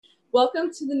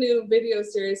Welcome to the new video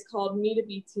series called Me to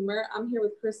BTeamer. I'm here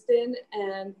with Kristen,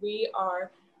 and we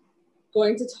are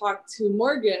going to talk to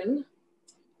Morgan,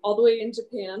 all the way in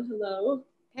Japan. Hello.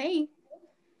 Hey.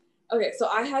 Okay, so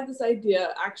I had this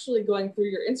idea actually going through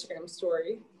your Instagram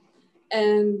story,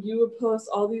 and you would post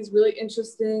all these really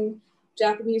interesting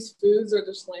Japanese foods or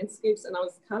just landscapes, and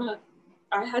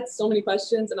I had so many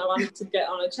questions, and I wanted to get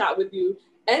on a chat with you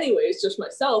anyways, just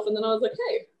myself, and then I was like,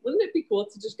 hey, wouldn't it be cool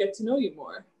to just get to know you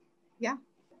more?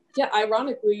 Yeah,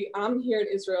 ironically, I'm here in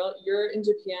Israel, you're in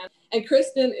Japan, and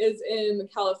Kristen is in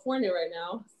California right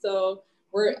now. So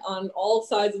we're on all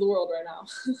sides of the world right now.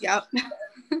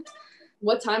 Yep.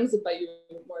 What time is it by you,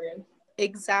 Morgan?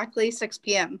 Exactly 6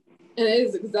 p.m. And it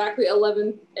is exactly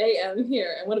 11 a.m.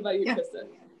 here. And what about you, Kristen?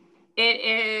 It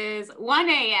is 1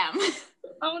 a.m.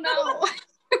 Oh, no.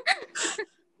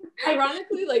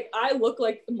 Ironically, I look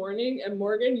like the morning, and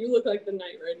Morgan, you look like the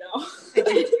night right now.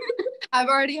 I've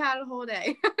already had a whole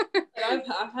day. And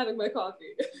I'm having my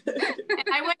coffee. And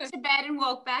I went to bed and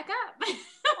woke back up.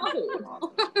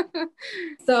 Oh.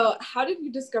 So how did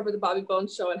you discover the Bobby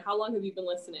Bones Show, and how long have you been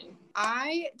listening?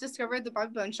 I discovered the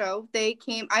Bobby Bones Show.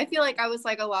 I feel like I was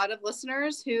like a lot of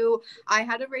listeners who I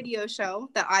had a radio show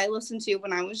that I listened to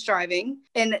when I was driving,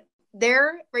 and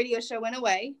their radio show went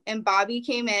away and Bobby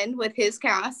came in with his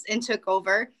cast and took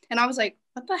over. And I was like,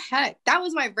 what the heck? That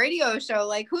was my radio show.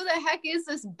 Like, who the heck is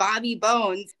this Bobby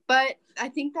Bones? But I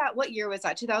think what year was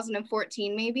that?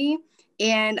 2014 maybe.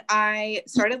 And I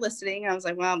started listening and I was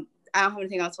like, well, I don't have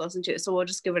anything else to listen to, so we'll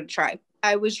just give it a try.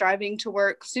 I was driving to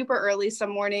work super early some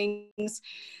mornings.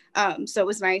 So it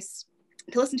was nice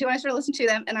to listen to, and I started listening to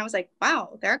them and I was like,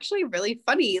 wow, they're actually really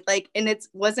funny. And it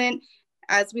wasn't,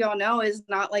 as we all know, is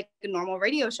not like a normal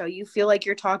radio show. You feel like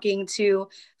you're talking to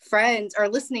friends or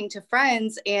listening to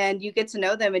friends, and you get to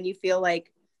know them and you feel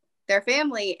like they're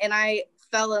family. And I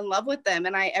fell in love with them.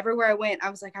 And everywhere I went, I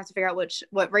was like, I have to figure out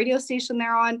what radio station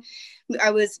they're on.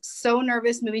 I was so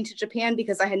nervous moving to Japan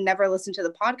because I had never listened to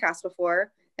the podcast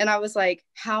before. And I was like,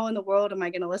 how in the world am I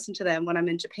going to listen to them when I'm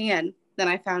in Japan? Then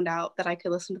I found out that I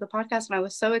could listen to the podcast and I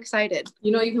was so excited.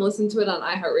 You know, you can listen to it on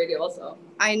iHeartRadio also.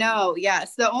 I know.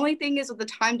 Yes. The only thing is with the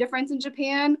time difference in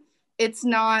Japan, it's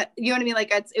not, you know what I mean?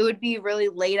 Like it would be really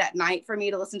late at night for me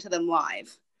to listen to them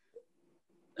live.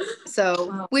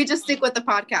 So we just stick with the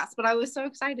podcast, but I was so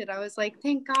excited. I was like,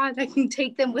 thank God I can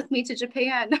take them with me to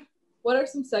Japan. What are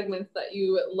some segments that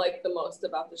you like the most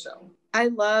about the show? I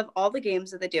love all the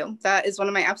games that they do. That is one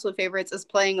of my absolute favorites, is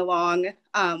playing along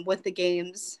with the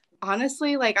games.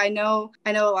 Honestly, I know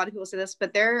a lot of people say this,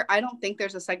 but I don't think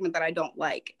there's a segment that I don't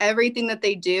like. Everything that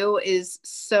they do is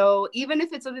so, even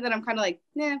if it's something that I'm kind of like,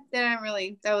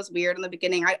 that was weird in the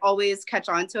beginning, I always catch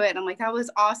on to it. And I'm like, that was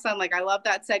awesome. Like, I love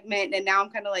that segment. And now I'm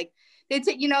kind of like,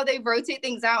 they rotate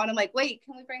things out. And I'm like, wait,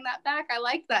 can we bring that back? I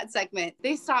like that segment.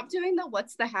 They stopped doing the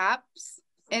what's the haps.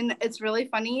 And it's really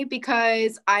funny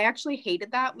because I actually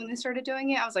hated that when they started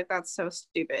doing it. I was like, that's so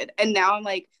stupid. And now I'm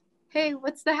like, hey,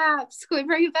 what's the haps? Can we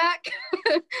bring it back?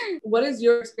 What is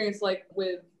your experience like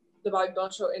with the Bobby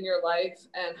Bones Show in your life,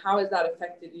 and how has that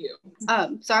affected you?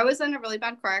 So I was in a really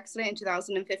bad car accident in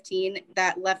 2015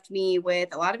 that left me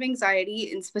with a lot of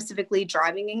anxiety, and specifically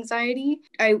driving anxiety.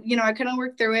 I couldn't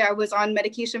work through it. I was on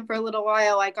medication for a little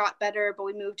while. I got better, but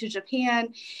we moved to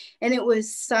Japan, and it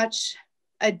was such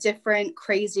a different,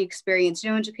 crazy experience.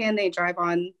 In Japan, they drive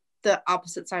on the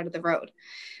opposite side of the road.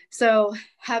 So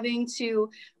having to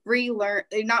learn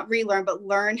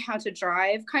how to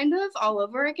drive kind of all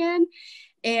over again.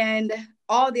 And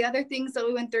all the other things that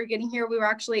we went through getting here, we were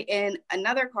actually in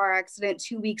another car accident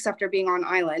 2 weeks after being on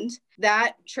island.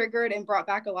 That triggered and brought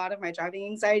back a lot of my driving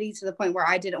anxiety to the point where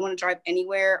I didn't want to drive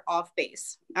anywhere off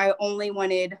base. I only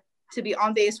wanted to be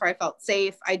on base where I felt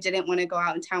safe. I didn't want to go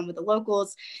out in town with the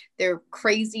locals. They're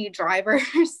crazy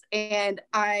drivers. And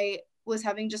I was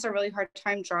having just a really hard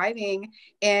time driving.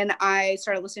 And I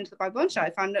started listening to the Bobby Bones Show.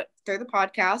 I found it through the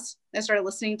podcast. I started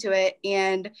listening to it,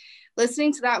 and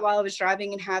listening to that while I was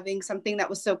driving and having something that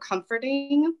was so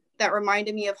comforting, that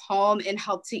reminded me of home and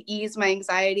helped to ease my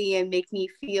anxiety and make me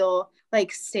feel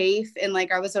like safe and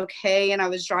like I was okay. And I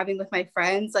was driving with my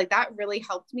friends. Like, that really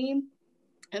helped me.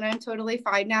 And I'm totally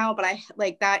fine now. But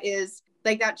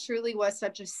that truly was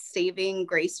such a saving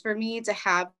grace for me to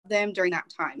have them during that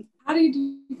time. How did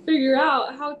you figure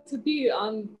out how to be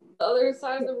on the other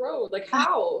side of the road? Like,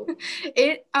 how?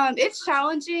 It's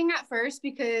challenging at first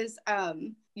because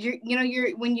when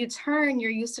you turn,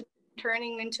 you're used to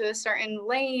turning into a certain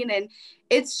lane, and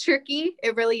it's tricky.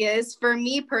 It really is. For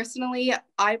me personally,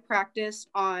 I practiced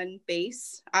on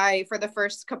base. For the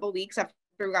first couple of weeks after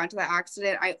we got into the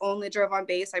accident, I only drove on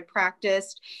base. I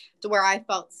practiced to where I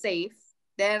felt safe.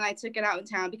 Then I took it out in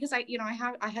town because I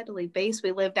had to leave base.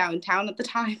 We lived out in town at the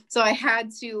time. So I had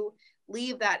to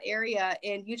leave that area,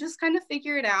 and you just kind of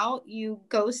figure it out. You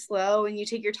go slow and you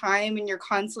take your time, and you're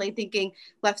constantly thinking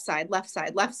left side, left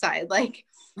side, left side. Like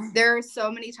there are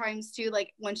so many times too,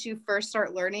 like once you first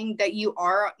start learning that you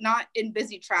are not in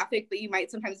busy traffic, but you might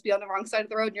sometimes be on the wrong side of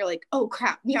the road and you're like, oh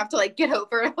crap, you have to like get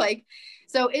over. Like,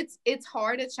 so it's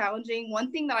hard, it's challenging.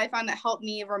 One thing that I found that helped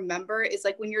me remember is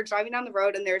like when you're driving down the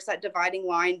road and there's that dividing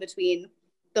line between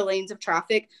the lanes of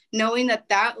traffic, knowing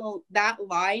that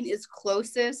line is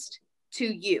closest to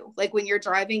you. Like when you're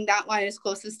driving, that line is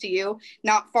closest to you,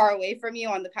 not far away from you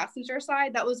on the passenger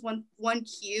side. That was one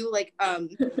cue, like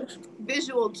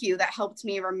visual cue that helped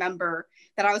me remember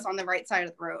that I was on the right side of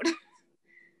the road.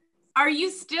 Are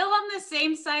you still on the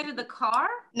same side of the car?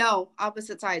 No,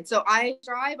 opposite side. So I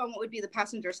drive on what would be the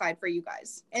passenger side for you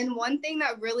guys. And one thing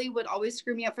that really would always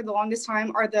screw me up for the longest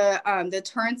time are the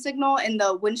turn signal and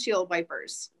the windshield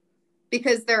wipers,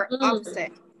 because they're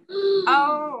opposite.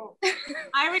 Oh,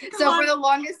 I would so for the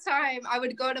longest time I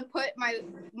would go to put my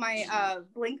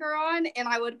blinker on, and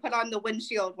I would put on the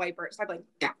windshield wipers. I'd be like,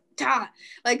 da, da,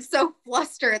 like so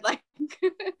flustered, like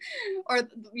or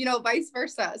vice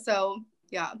versa. So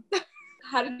yeah.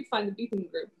 How did you find the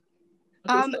BTeamer group?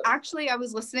 Actually, I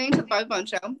was listening to the Bug Bone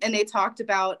Show, and they talked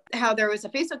about how there was a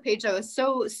Facebook page that was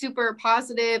so super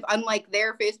positive, unlike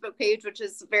their Facebook page, which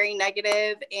is very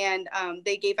negative. And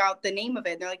they gave out the name of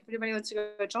it. They're like, if anybody wants to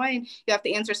go join, you have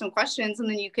to answer some questions, and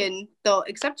then they'll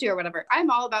accept you or whatever. I'm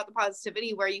all about the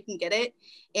positivity where you can get it.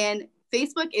 And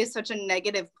Facebook is such a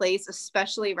negative place,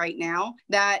 especially right now,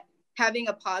 that having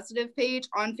a positive page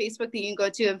on Facebook that you can go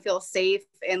to and feel safe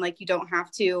and like you don't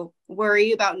have to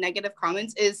worry about negative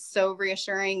comments is so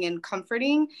reassuring and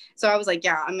comforting. So I was like,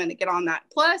 yeah, I'm going to get on that.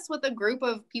 Plus, with a group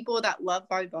of people that love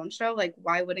Bobby Bone Show, like,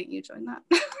 why wouldn't you join that?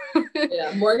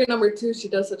 Yeah, Morgan #2, she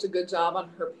does such a good job on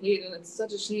her page, and it's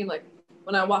such a shame. Like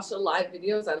when I watch the live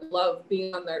videos, I love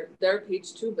being on their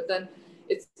page too, but then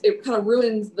it kind of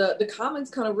ruins the comments,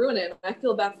 kind of ruin it. I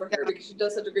feel bad for her because she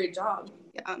does such a great job.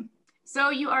 Yeah. So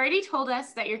you already told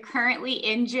us that you're currently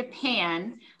in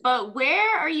Japan, but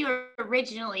where are you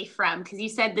originally from? Because you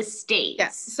said the States.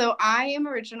 Yes. So I am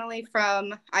originally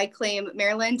from, I claim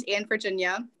Maryland and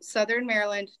Virginia. Southern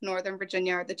Maryland, Northern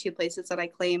Virginia are the two places that I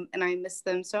claim, and I miss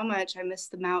them so much. I miss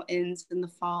the mountains in the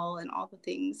fall and all the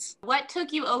things. What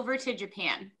took you over to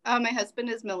Japan? My husband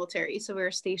is military, so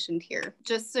we're stationed here.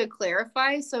 Just to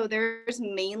clarify, so there's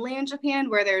mainland Japan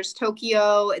where there's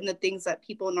Tokyo and the things that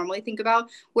people normally think about.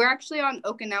 We're actually on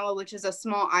Okinawa, which is a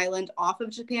small island off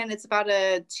of Japan. It's about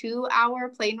a 2-hour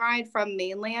plane ride from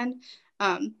mainland.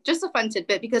 Just a fun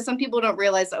tidbit, because some people don't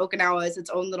realize that Okinawa is its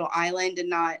own little island and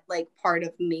not like part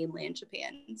of mainland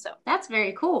Japan. So that's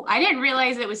very cool. I didn't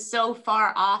realize it was so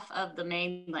far off of the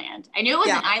mainland. I knew it was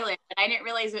an island, but I didn't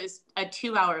realize it was a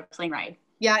 2-hour plane ride.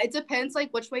 Yeah, it depends like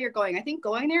which way you're going. I think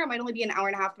going there, it might only be an hour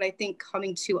and a half, but I think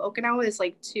coming to Okinawa is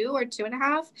like 2 or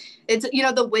 2.5. It's,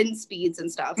 the wind speeds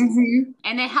and stuff. Mm-hmm.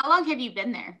 And then how long have you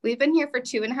been there? We've been here for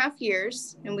 2.5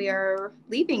 years, and we are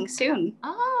leaving soon.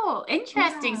 Oh,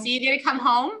 interesting. Yeah. So you're going to come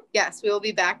home? Yes, we will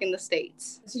be back in the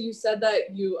States. So you said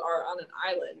that you are on an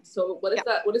island. So what is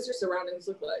that? What does your surroundings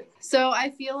look like? So I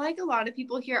feel like a lot of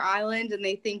people hear island and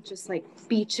they think just like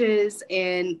beaches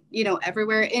and,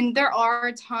 everywhere. And there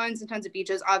are tons and tons of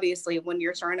beaches, obviously, when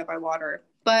you're surrounded by water.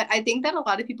 But I think that a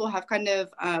lot of people have kind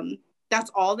of, that's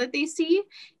all that they see.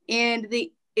 And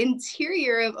the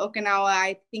interior of Okinawa,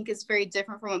 I think, is very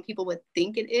different from what people would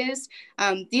think it is.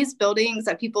 These buildings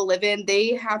that people live in,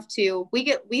 we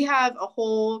have a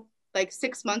whole like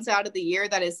 6 months out of the year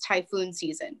that is typhoon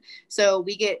season. So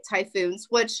we get typhoons,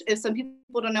 which if some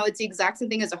people don't know, it's the exact same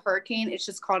thing as a hurricane. It's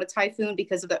just called a typhoon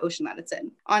because of the ocean that it's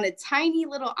in. On a tiny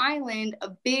little island,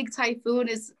 a big typhoon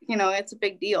is, it's a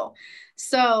big deal.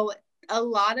 So a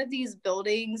lot of these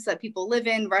buildings that people live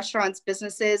in, restaurants,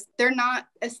 businesses, they're not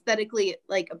aesthetically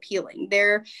like appealing.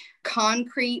 They're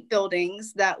concrete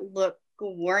buildings that look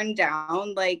worn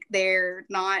down, like they're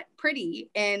not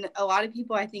pretty. And a lot of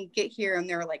people, I think, get here and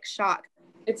they're like shocked.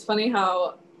 It's funny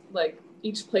how like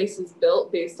each place is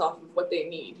built based off of what they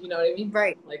need. You know what I mean?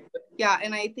 Right. Like, yeah.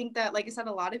 And I think that, like I said,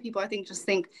 a lot of people, I think, just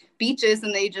think beaches,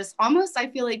 and they just almost, I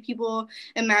feel like people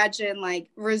imagine like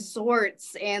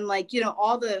resorts and like,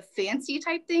 all the fancy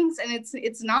type things. And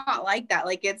it's not like that.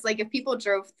 Like, it's like if people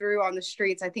drove through on the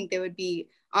streets, I think they would be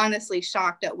honestly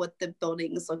shocked at what the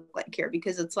buildings look like here,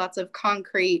 because it's lots of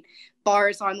concrete,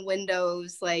 bars on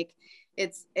windows, like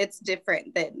it's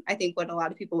different than I think what a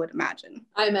lot of people would imagine.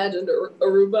 I imagined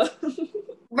Aruba.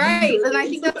 Right. And I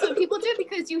think that's what people do,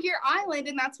 because you hear island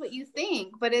and that's what you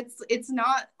think, but it's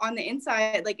not on the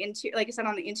inside, like like I said,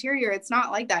 on the interior, it's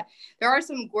not like that. There are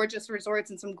some gorgeous resorts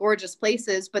and some gorgeous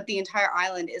places, but the entire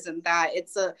island isn't that.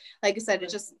 It's like I said,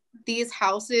 it's just these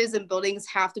houses and buildings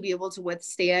have to be able to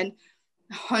withstand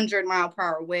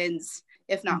 100-mile-per-hour winds,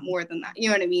 if not more than that. You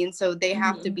know what I mean? So they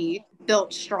have to be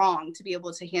built strong to be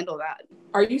able to handle that.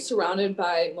 Are you surrounded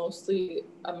by mostly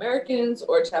Americans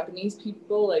or Japanese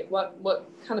people? Like what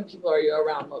kind of people are you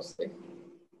around mostly?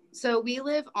 So we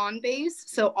live on base,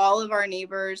 so all of our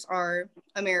neighbors are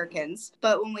Americans.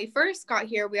 But when we first got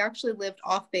here, we actually lived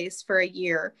off base for a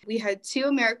year. We had 2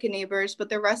 American neighbors, but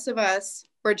the rest of us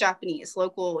were Japanese,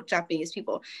 local Japanese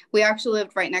people. We actually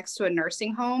lived right next to a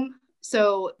nursing home.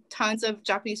 So tons of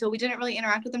Japanese, so we didn't really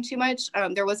interact with them too much.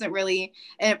 There wasn't really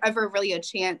ever really a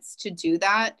chance to do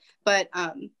that. But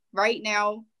right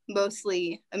now,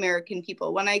 mostly American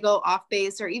people. When I go off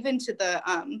base or even to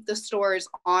the stores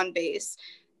on base,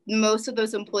 most of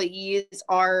those employees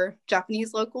are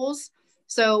Japanese locals.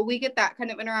 So we get that kind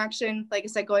of interaction. Like I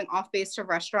said, going off base to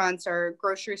restaurants or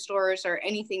grocery stores or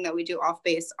anything that we do off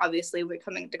base, obviously we're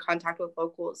coming into contact with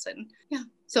locals. And yeah,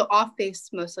 so off base,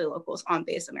 mostly locals, on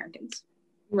base Americans.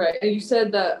 Right. And you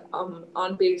said that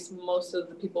on base, most of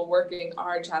the people working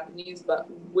are Japanese, but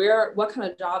what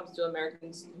kind of jobs do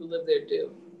Americans who live there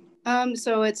do?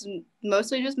 So it's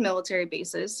mostly just military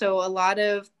bases. So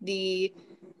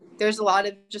there's a lot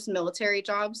of just military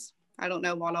jobs. I don't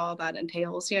know what all that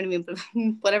entails, you know what I mean? But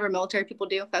whatever military people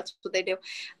do, that's what they do.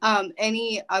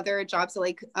 Any other jobs that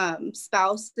like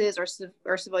spouses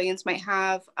or civilians might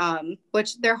have,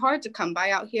 which they're hard to come by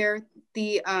out here.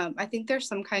 I think there's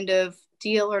some kind of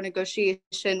deal or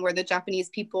negotiation where the Japanese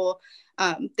people,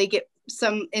 they get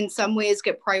in some ways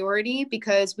get priority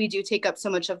because we do take up so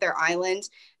much of their island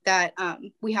that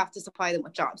we have to supply them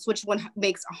with jobs, which one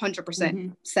makes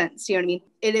 100% sense. You know what I mean?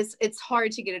 It's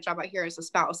hard to get a job out here as a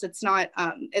spouse. It's not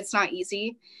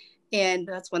easy. And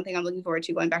that's one thing I'm looking forward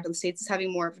to going back to the States, is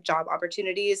having more of job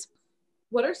opportunities.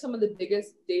 What are some of the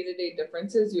biggest day-to-day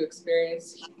differences you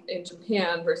experience in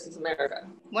Japan versus America?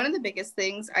 One of the biggest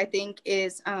things I think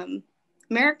is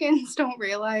Americans don't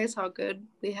realize how good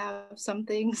we have some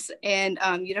things. And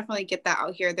you definitely get that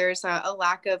out here. There's a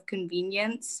lack of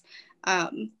convenience,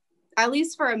 at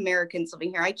least for Americans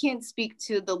living here. I can't speak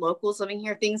to the locals living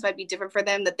here. Things might be different for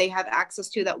them that they have access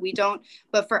to that we don't.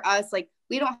 But for us, like,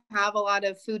 we don't have a lot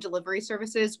of food delivery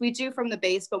services. We do from the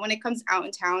base, but when it comes out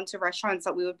in town to restaurants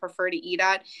that we would prefer to eat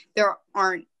at, there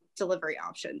aren't delivery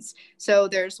options. So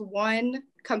there's one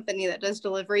company that does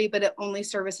delivery, but it only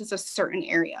services a certain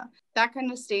area. That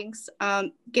kind of stinks.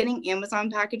 Getting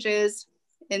Amazon packages,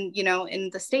 and in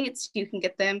the States, you can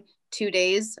get them 2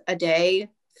 days, a day,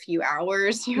 few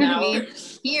hours. You know what I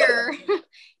mean?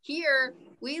 Here,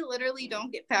 we literally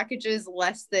don't get packages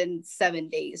less than 7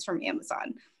 days from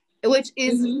Amazon, which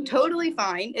is totally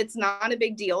fine. It's not a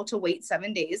big deal to wait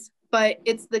 7 days, but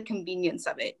it's the convenience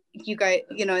of it. You guys,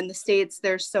 in the States,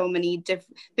 there's so many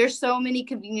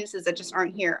conveniences that just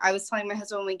aren't here. I was telling my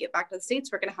husband, when we get back to the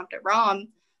States, we're going to have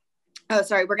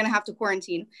to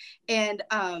quarantine. And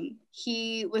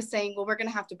he was saying, well, we're going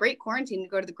to have to break quarantine to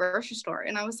go to the grocery store.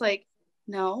 And I was like,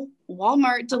 no,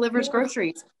 Walmart delivers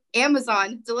groceries.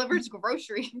 Amazon delivers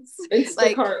groceries.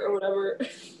 Instacart or whatever.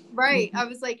 Right. I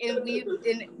was like, and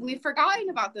we've forgotten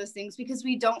about those things because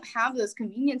we don't have those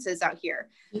convencences out here.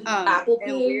 Apple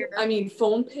Pay,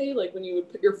 phone pay, like when you would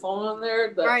put your phone on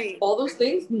there, right. All those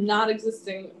things not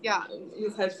existing. Yeah.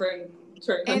 Besides for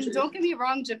certain countries. And don't get me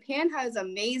wrong, Japan has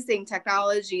amazing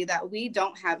technology that we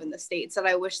don't have in the States that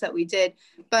I wish that we did.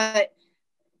 But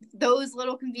those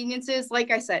little conveniences, like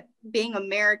I said, being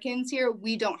Americans here,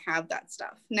 we don't have that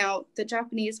stuff. Now, the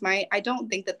Japanese might. I don't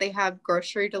think that they have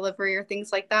grocery delivery or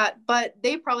things like that, but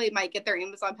they probably might get their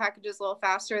Amazon packages a little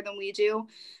faster than we do.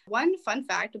 One fun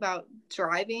fact about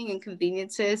driving and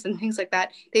conveniences and things like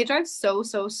that, they drive so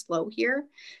slow here.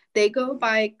 They go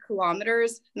by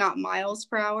kilometers, not miles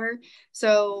per hour.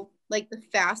 So like the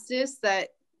fastest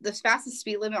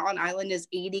speed limit on island is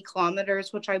 80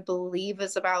 kilometers, which I believe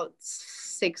is about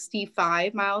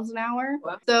 65 miles an hour.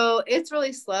 Wow. So it's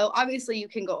really slow. Obviously you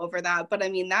can go over that, but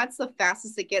that's the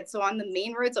fastest it gets. So on the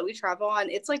main roads that we travel on,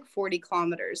 it's like 40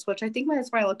 kilometers, which I think my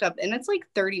husband looked up, and it's like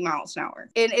 30 miles an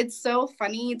hour. And it's so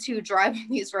funny to drive on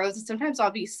these roads. And sometimes I'll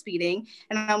be speeding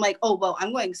and I'm like, oh, well,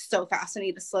 I'm going so fast, I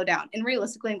need to slow down. And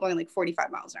realistically, I'm going like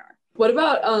 45 miles an hour. What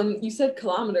about, you said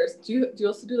kilometers. Do you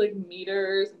also do like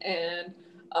meters and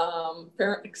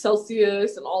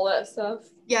Celsius and all that stuff?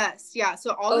 Yes, yeah.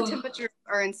 So all the temperatures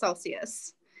are in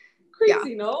Celsius.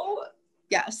 Crazy, no?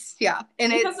 Yes. Yeah.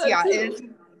 And We have it's, that yeah, too. it's,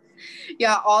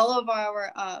 yeah, all of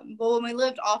our, well, when we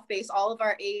lived off base, all of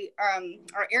our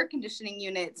air conditioning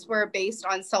units were based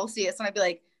on Celsius. And I'd be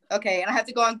like, okay. And I have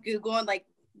to go on Google and like,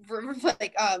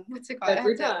 what's it called?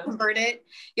 Every I have to time. convert it.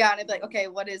 Yeah. And I'd be like, okay,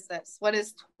 what is this? What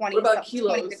is 20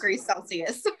 degrees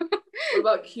Celsius? What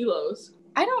about kilos?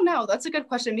 I don't know. That's a good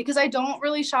question because I don't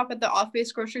really shop at the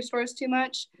off-base grocery stores too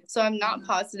much. So I'm not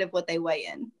positive what they weigh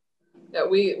in. Yeah,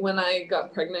 when I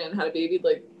got pregnant and had a baby,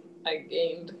 like I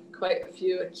gained quite a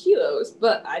few kilos,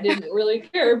 but I didn't really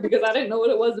care because I didn't know what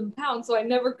it was in pounds. So I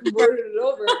never converted it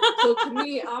over. So to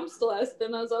me, I'm still as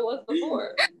thin as I was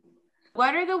before.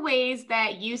 What are the ways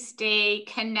that you stay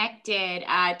connected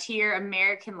to your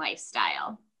American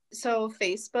lifestyle? So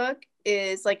Facebook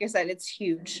is, like I said, it's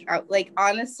huge. Like,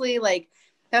 honestly, like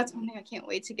that's one thing I can't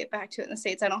wait to get back to in the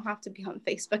States. I don't have to be on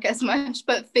Facebook as much,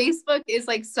 but Facebook is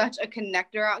like such a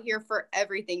connector out here for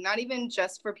everything, not even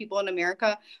just for people in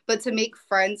America, but to make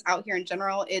friends out here in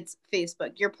general. It's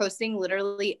Facebook. You're posting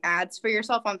literally ads for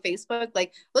yourself on Facebook,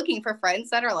 like looking for friends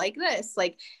that are like this,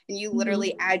 like, and you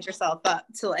literally add yourself up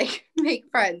to like make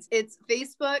friends. It's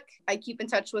Facebook. I keep in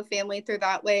touch with family through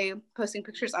that way, posting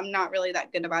pictures. I'm not really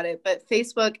that good about it, but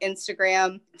Facebook,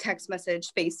 Instagram, text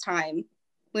message, FaceTime.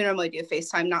 We normally do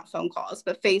FaceTime, not phone calls,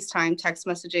 but FaceTime, text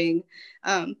messaging.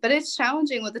 But it's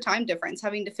challenging with the time difference,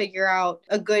 having to figure out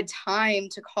a good time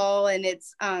to call. And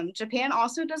it's Japan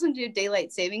also doesn't do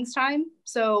daylight savings time.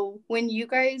 So when you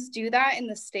guys do that in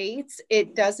the States,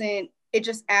 it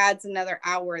just adds another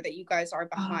hour that you guys are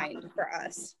behind for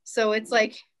us. So it's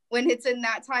like, when it's in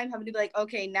that time, having to be like,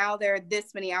 okay, now they're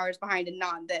this many hours behind and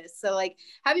not this. So like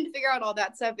having to figure out all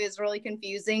that stuff is really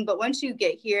confusing. But once you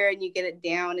get here and you get it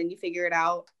down and you figure it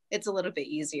out, it's a little bit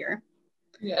easier.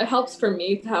 Yeah, it helps for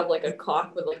me to have like a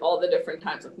clock with like all the different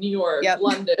times, like New York,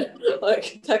 London,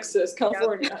 like Texas,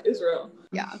 California, Israel.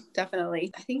 Yeah,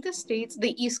 definitely. I think the States,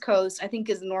 the East Coast, I think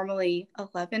is normally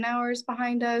 11 hours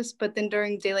behind us, but then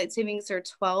during daylight savings, they're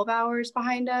 12 hours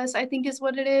behind us, I think is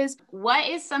what it is. What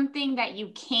is something that you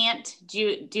can't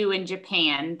do in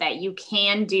Japan that you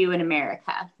can do in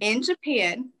America? In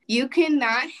Japan, you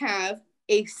cannot have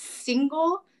a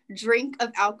single drink of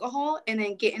alcohol and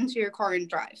then get into your car and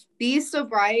drive. These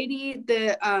sobriety,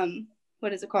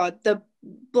 what is it called? The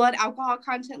blood alcohol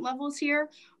content levels here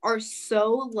are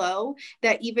so low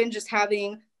that even just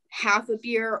having half a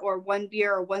beer or one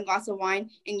glass of wine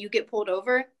and you get pulled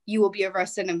over, you will be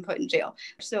arrested and put in jail.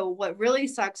 So what really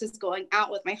sucks is going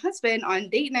out with my husband on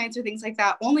date nights or things like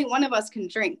that. Only one of us can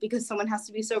drink because someone has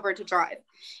to be sober to drive.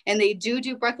 And they do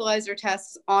breathalyzer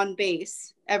tests on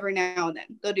base every now and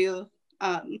then. They'll do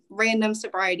random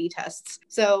sobriety tests.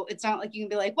 So it's not like you can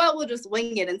be like, well, we'll just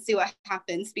wing it and see what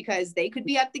happens, because they could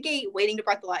be at the gate waiting to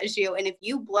breathalyze you. And if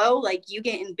you blow, like, you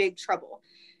get in big trouble.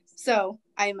 So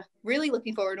I'm really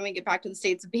looking forward when we get back to the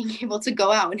States of being able to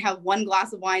go out and have one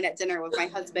glass of wine at dinner with my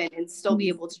husband and still be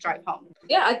able to drive home.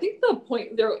 Yeah, I think the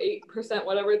 0.08%,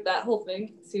 whatever, that whole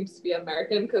thing seems to be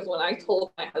American, because when I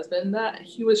told my husband that,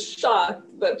 he was shocked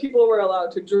that people were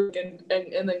allowed to drink and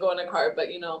then go in a car. But,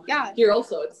 here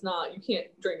also it's not, you can't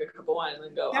drink a cup of wine and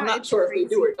then go. Yeah, I'm not sure if they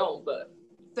do or don't, but.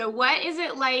 So what is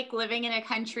it like living in a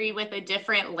country with a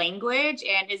different language,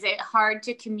 and is it hard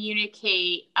to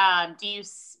communicate? Do you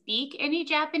speak any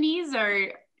Japanese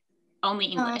or only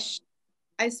English?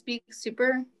 I speak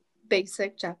super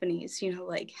basic Japanese,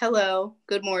 like hello,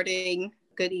 good morning,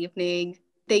 good evening,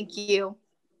 thank you,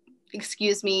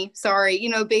 excuse me, sorry,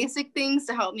 basic things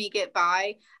to help me get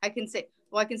by. I can say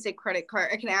credit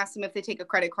card. I can ask them if they take a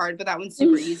credit card, but that one's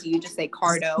super easy. You just say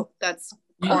cardo. That's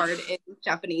card in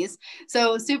Japanese.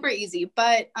 So super easy.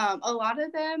 But a lot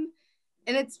of them,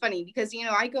 and it's funny because,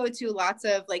 I go to lots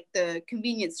of like the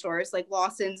convenience stores like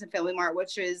Lawson's and Family Mart,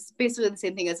 which is basically the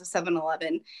same thing as a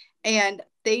 7-Eleven. And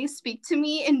they speak to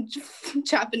me in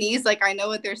Japanese. Like, I know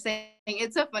what they're saying.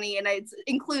 It's so funny and it's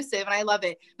inclusive and I love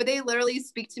it. But they literally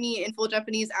speak to me in full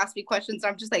Japanese, ask me questions.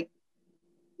 I'm just like,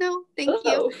 no, thank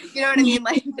you. You know what I mean?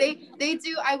 Like they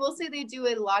do, I will say they do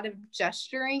a lot of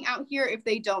gesturing out here if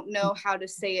they don't know how to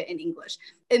say it in English.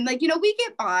 And like, we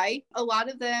get by. A lot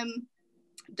of them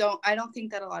I don't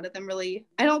think that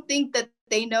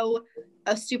they know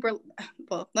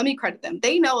let me credit them.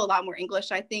 They know a lot more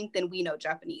English, I think, than we know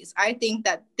Japanese. I think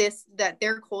that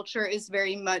their culture is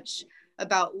very much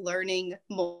about learning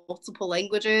multiple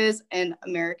languages, and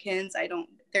Americans,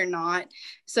 they're not.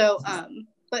 So,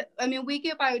 but I mean, we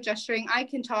get by with gesturing. I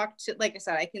can talk to, like I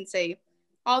said, I can say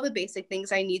all the basic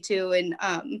things I need to. And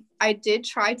I did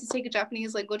try to take a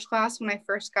Japanese language class when I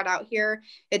first got out here.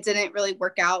 It didn't really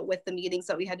work out with the meetings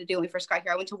that we had to do when we first got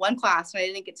here. I went to one class and I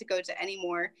didn't get to go to any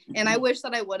more. And I wish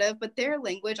that I would have, but their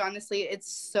language, honestly,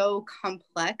 it's so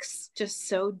complex, just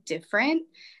so different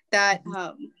that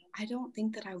I don't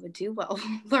think that I would do well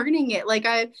learning it. Like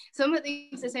some of the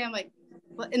things they say, I'm like,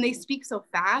 what? And they speak so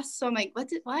fast. So I'm like,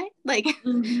 what? Like,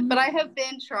 but I have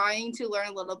been trying to learn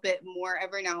a little bit more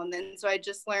every now and then. So I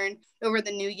just learned over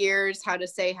the New Year's how to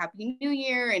say Happy New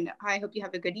Year and I hope you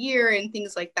have a good year and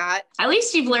things like that. At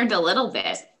least you've learned a little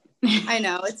bit. I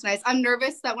know, it's nice. I'm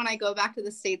nervous that when I go back to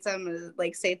the States, I'm gonna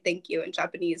like say thank you in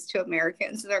Japanese to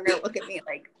Americans. They're gonna look at me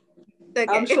like, okay.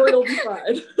 I'm sure you'll be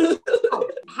fine.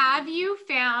 Have you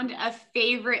found a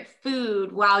favorite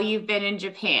food while you've been in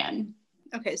Japan?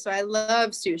 Okay, so I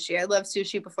love sushi. I loved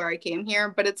sushi before I came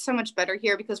here, but it's so much better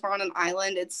here because we're on an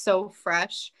island. It's so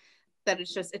fresh that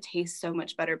it tastes so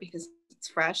much better because it's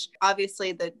fresh.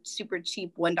 Obviously, the super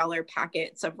cheap $1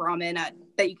 packets of ramen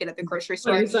that you get at the grocery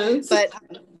store. But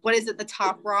what is it, the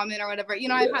top ramen or whatever? You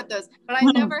know, I've had those, but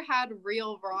I never had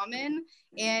real ramen.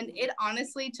 And it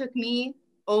honestly took me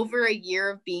over a year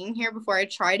of being here before I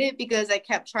tried it because I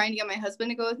kept trying to get my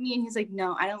husband to go with me. And he's like,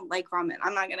 no, I don't like ramen.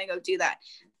 I'm not going to go do that.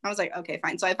 I was like, okay,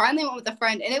 fine. So I finally went with a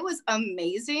friend and it was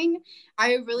amazing.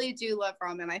 I really do love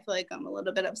ramen. I feel like I'm a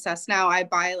little bit obsessed now. I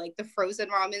buy like the frozen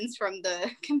ramens from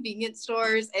the convenience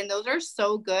stores and those are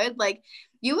so good. Like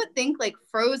you would think like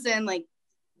frozen, like,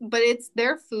 but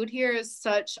their food here is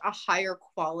such a higher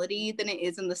quality than it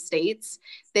is in the States.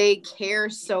 They care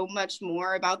so much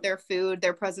more about their food,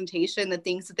 their presentation, the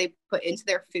things that they put into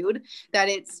their food that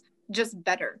it's just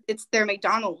better. It's their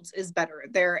McDonald's is better.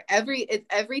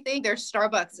 Everything. Their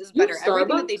Starbucks is better.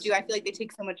 Everything that they do, I feel like they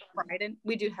take so much pride in.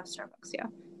 We do have Starbucks, yeah.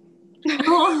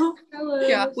 Oh,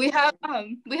 yeah, we have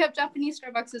Japanese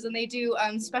Starbucks and they do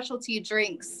specialty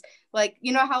drinks. Like,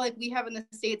 you know how like we have in the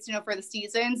States, you know, for the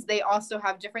seasons, they also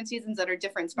have different seasons that are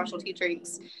different specialty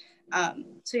drinks.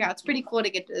 So yeah, it's pretty cool to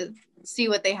get to see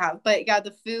what they have. But yeah,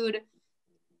 the food,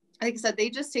 like I said, they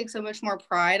just take so much more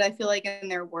pride, I feel like, in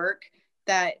their work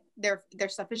that their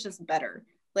stuff is just better.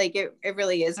 Like it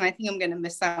really is. And I think I'm gonna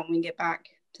miss that when we get back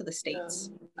to the States.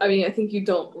 I mean, I think you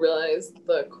don't realize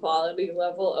the quality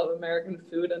level of American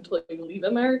food until you leave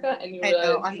America and you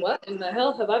realize, what in the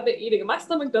hell have I been eating? My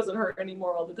stomach doesn't hurt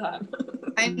anymore all the time.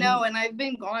 I know, and I've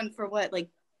been gone for what, like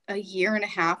a year and a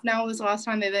half now was the last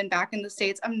time I've been back in the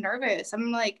States. I'm nervous.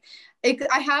 I'm like,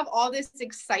 I have all this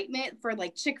excitement for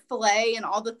like Chick-fil-A and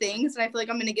all the things, and I feel like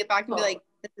I'm gonna get back and be like,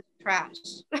 this is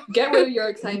trash. Get rid of your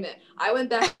excitement. I went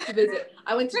back to visit.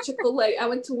 I went to Chick-fil-A. I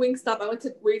went to Wingstop. I went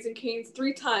to Raising Cane's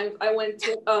 3 times. I went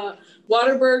to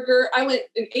Whataburger. I went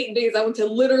in 8 days. I went to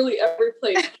literally every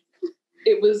place.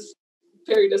 It was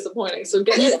very disappointing. So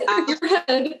get it out of your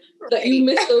head that you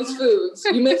miss those foods.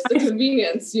 You miss the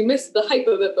convenience. You miss the hype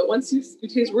of it. But once you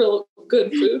taste real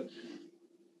good food,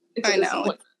 it's I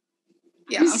know.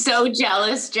 Yeah. I'm so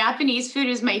jealous. Japanese food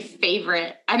is my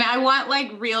favorite. And I want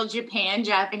like real Japan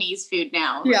Japanese food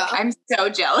now. Yeah. I'm so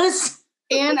jealous.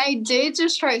 And I did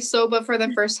just try soba for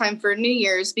the first time for New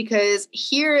Year's because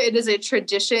here it is a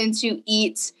tradition to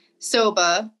eat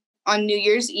soba on New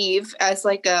Year's Eve as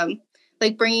like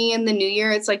bringing in the new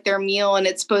year. It's like their meal and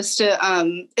it's supposed to,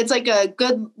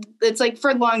 it's like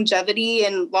for longevity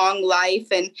and long life.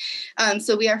 And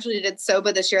so we actually did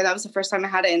soba this year. That was the first time I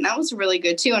had it. And that was really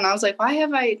good too. And I was like, why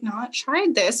have I not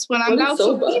tried this when I'm about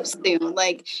to leave soon?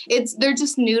 Like they're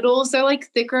just noodles. They're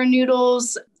like thicker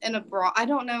noodles in a broth. I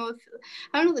don't know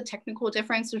the technical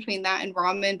difference between that and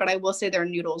ramen, but I will say their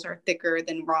noodles are thicker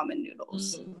than ramen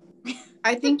noodles.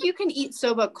 I think you can eat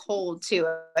soba cold too.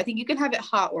 I think you can have it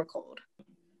hot or cold.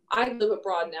 I live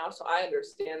abroad now, so I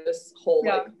understand this whole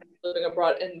like living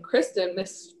abroad. And Kristen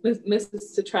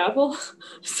misses to travel,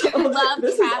 so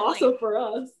this is also for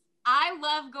us. I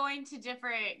love going to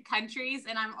different countries,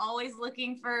 and I'm always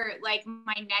looking for like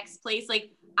my next place.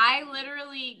 Like I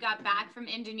literally got back from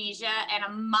Indonesia, and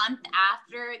a month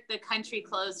after the country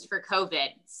closed for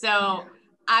COVID, so.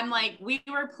 I'm like, we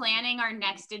were planning our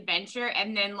next adventure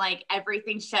and then like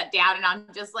everything shut down and I'm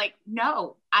just like,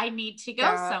 no, I need to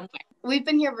go somewhere. We've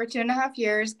been here for 2.5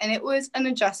 years and it was an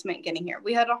adjustment getting here.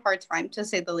 We had a hard time to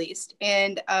say the least.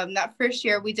 And that first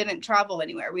year we didn't travel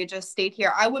anywhere. We just stayed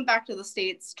here. I went back to the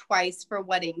States twice for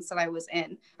weddings that I was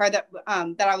in or that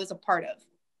I was a part of.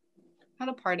 Not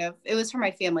a part of. It was for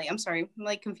my family. I'm sorry. I'm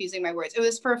like confusing my words. It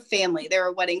was for family. There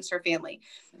were weddings for family.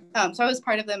 So I was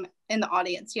part of them in the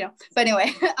audience, you know. But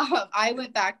anyway, I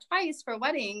went back twice for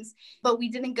weddings, but we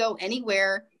didn't go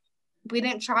anywhere. We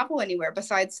didn't travel anywhere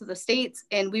besides to the States.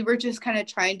 And we were just kind of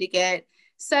trying to get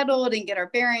settled and get our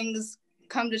bearings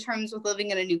come to terms with living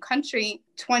in a new country.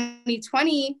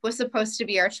 2020 was supposed to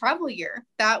be our travel year.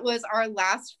 That was our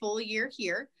last full year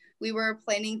here. We were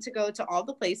planning to go to all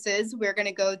the places. We're going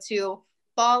to go to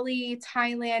Bali,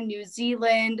 Thailand, New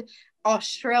Zealand,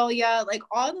 Australia, like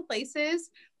all the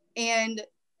places. And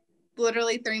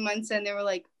literally 3 months in, they were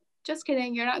like, just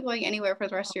kidding, you're not going anywhere for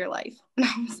the rest of your life. And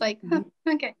I was like, huh,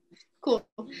 okay, cool.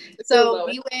 So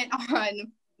we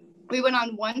went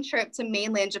on one trip to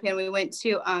mainland Japan. We went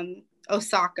to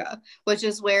Osaka, which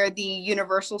is where the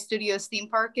Universal Studios theme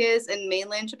park is in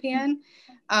mainland Japan.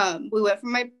 We went for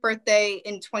my birthday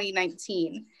in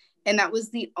 2019, and that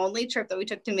was the only trip that we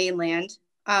took to mainland.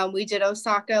 We did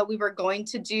Osaka. We were going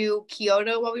to do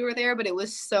Kyoto while we were there, but it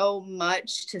was so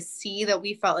much to see that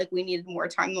we felt like we needed more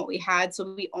time than what we had.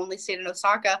 So we only stayed in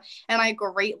Osaka, and I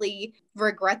greatly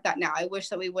regret that now. I wish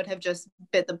that we would have just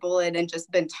bit the bullet and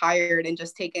just been tired and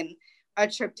just taken a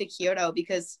trip to Kyoto,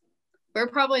 because we're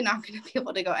probably not going to be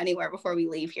able to go anywhere before we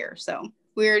leave here. So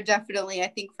we're definitely, I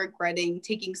think, regretting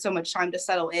taking so much time to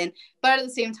settle in. But at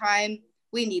the same time,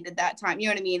 we needed that time. You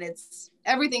know what I mean? It's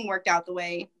everything worked out the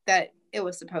way that it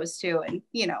was supposed to. And,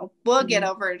 you know, we'll get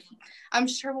over it. I'm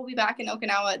sure we'll be back in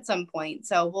Okinawa at some point.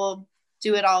 So we'll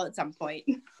do it all at some point.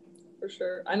 For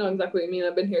sure. I know exactly what you mean.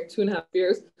 I've been here 2.5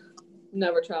 years.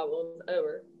 Never traveled,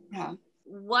 ever. Yeah.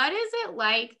 What is it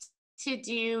like to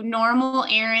do normal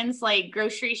errands like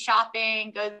grocery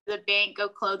shopping, go to the bank, go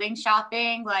clothing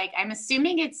shopping? Like, I'm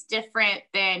assuming it's different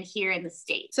than here in the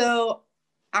States. So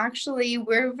actually,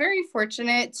 we're very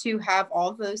fortunate to have all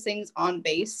of those things on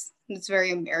base. It's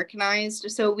very Americanized.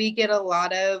 So we get a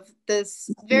lot of this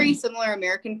very similar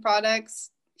American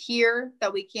products here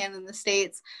that we can in the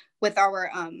States with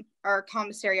our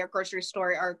commissary, our grocery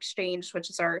store, our exchange, which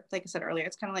is our, like I said earlier,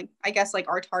 it's kind of like, I guess, like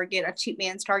our Target, our cheap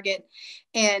man's Target.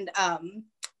 And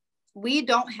we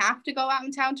don't have to go out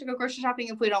in town to go grocery shopping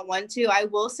if we don't want to. I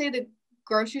will say the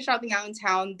grocery shopping out in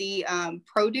town, the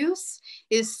produce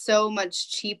is so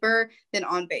much cheaper than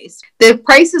on base. The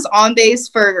prices on base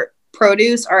for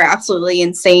produce are absolutely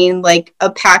insane. Like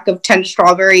a pack of 10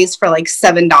 strawberries for like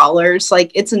 $7.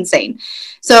 Like, it's insane.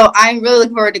 So I'm really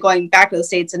looking forward to going back to the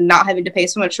States and not having to pay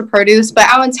so much for produce. But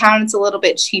out in town, it's a little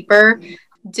bit cheaper.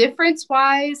 Difference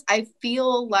wise, I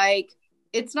feel like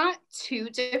it's not too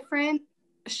different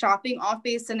shopping off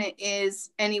base than it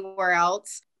is anywhere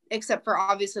else, except for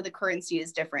obviously the currency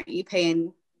is different. You pay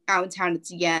in out in town,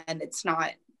 it's yen, it's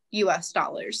not US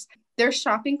dollars. Their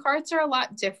shopping carts are a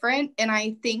lot different. And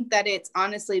I think that it's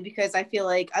honestly because I feel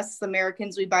like us as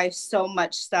Americans, we buy so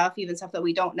much stuff, even stuff that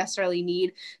we don't necessarily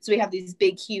need. So we have these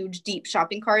big, huge, deep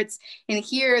shopping carts. And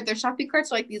here, their shopping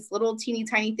carts are like these little teeny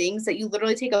tiny things that you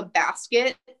literally take a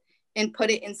basket and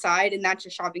put it inside, and that's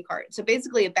your shopping cart. So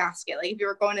basically a basket. Like if you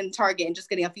were going in Target and just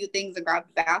getting a few things and grab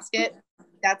a basket,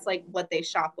 that's like what they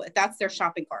shop with. That's their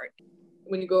shopping cart.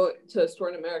 When you go to a store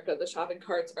in America, the shopping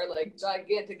carts are like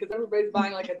gigantic because everybody's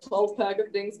buying like a 12-pack of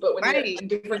things. But when you're in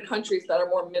different countries that are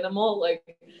more minimal,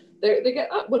 like they get,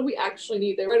 what do we actually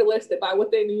need? They write a list, they buy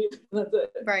what they need, and that's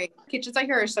it. Right. Kitchens out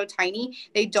here are so tiny.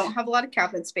 They don't have a lot of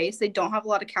cabinet space. They don't have a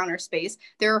lot of counter space.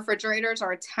 Their refrigerators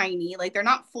are tiny. Like, they're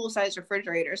not full-size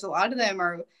refrigerators. A lot of them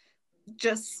are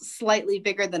just slightly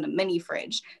bigger than a mini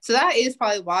fridge. So that is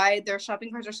probably why their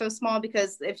shopping carts are so small,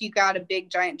 because if you got a big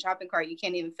giant shopping cart, you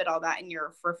can't even fit all that in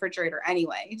your refrigerator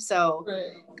anyway. So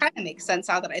kind of makes sense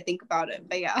now that I think about it.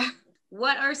 But yeah.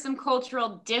 What are some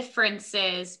cultural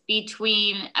differences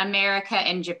between America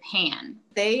and Japan?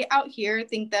 They out here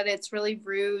think that it's really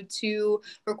rude to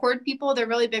record people. They're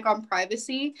really big on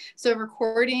privacy. So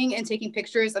recording and taking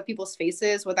pictures of people's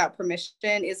faces without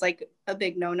permission is like a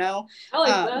big no-no. I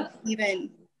like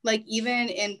that. Even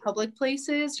in public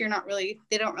places, they don't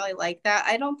really like that.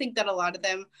 I don't think that a lot of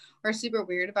them are super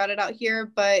weird about it out here,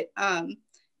 but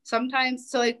sometimes,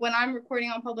 so like when I'm recording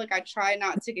on public, I try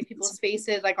not to get people's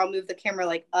faces. Like, I'll move the camera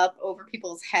like up over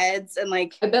people's heads, and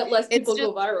like I bet less people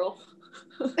go viral.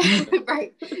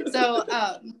 Right. So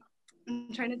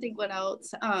I'm trying to think what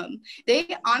else.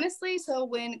 They honestly, so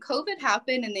when COVID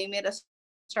happened and they made us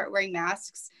start wearing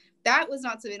masks, that was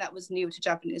not something that was new to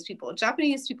Japanese people.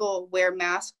 Japanese people wear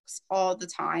masks all the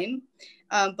time,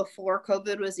 before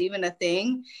COVID was even a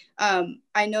thing.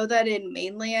 I know that in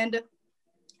mainland,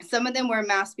 some of them wear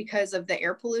masks because of the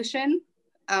air pollution,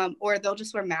 or they'll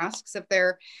just wear masks if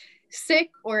they're sick,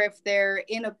 or if they're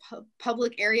in a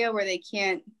public area where they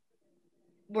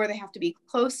have to be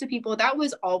close to people. That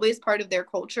was always part of their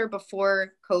culture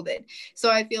before COVID.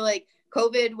 So I feel like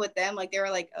COVID with them, like, they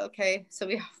were like, okay, so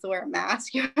we have to wear a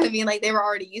mask. You know what I mean? Like, they were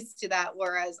already used to that.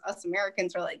 Whereas us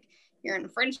Americans are like, you're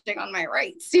infringing on my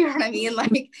rights. You know what I mean?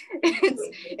 Like,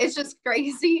 it's just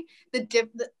crazy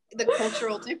the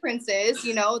cultural differences,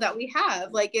 you know, that we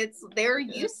have. Like, they're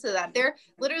used to that.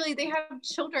 They have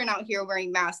children out here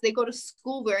wearing masks. They go to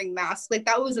school wearing masks. Like,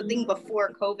 that was a thing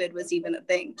before COVID was even a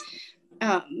thing.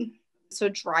 So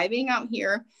driving out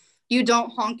here, you don't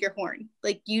honk your horn.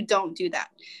 Like, you don't do that.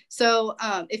 So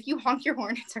if you honk your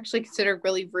horn, it's actually considered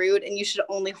really rude, and you should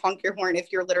only honk your horn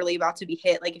if you're literally about to be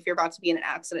hit. Like, if you're about to be in an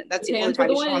accident, that's the only time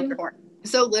you should honk your horn.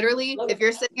 So literally, if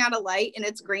you're sitting at a light and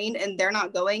it's green and they're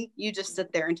not going, you just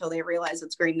sit there until they realize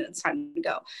it's green and it's time to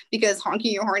go, because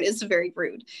honking your horn is very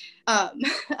rude.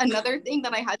 Another thing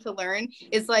that I had to learn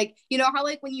is, like, you know how,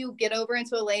 like, when you get over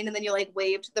into a lane and then you like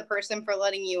wave to the person for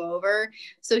letting you over.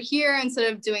 So here,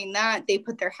 instead of doing that, they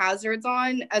put their hazards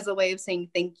on as a way of saying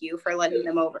thank you for letting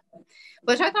them over,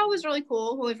 which I thought was really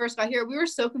cool. When we first got here, we were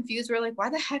so confused. We were like, why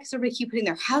the heck is everybody keep putting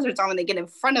their hazards on when they get in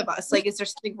front of us? Like, is there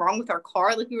something wrong with our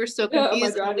car? Like, we were so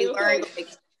confused. Yeah, oh my God, we learned,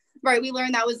 we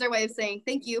learned that was their way of saying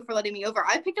thank you for letting me over.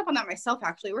 I picked up on that myself,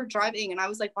 actually. We're driving and I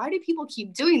was like, why do people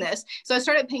keep doing this? So I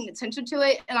started paying attention to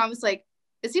it, and I was like,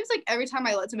 it seems like every time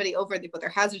I let somebody over, they put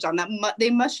their hazards on. They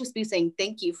must just be saying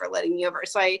thank you for letting me over.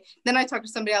 So I talked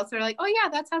to somebody else. They're like, oh yeah,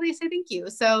 that's how they say thank you.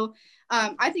 So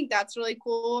I think that's really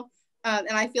cool. And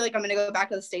I feel like I'm going to go back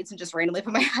to the States and just randomly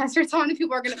put my hazards on, and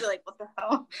people are going to be like, what the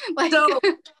hell? Like, so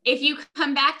if you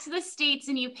come back to the States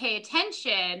and you pay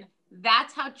attention,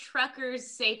 that's how truckers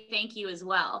say thank you as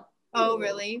well. Oh,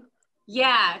 really?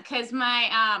 Yeah, because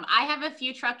I have a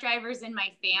few truck drivers in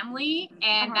my family,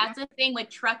 and that's a thing with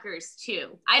truckers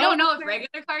too. I don't know if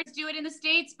regular cars do it in the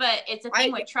States, but it's a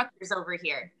thing with truckers over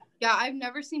here. Yeah, I've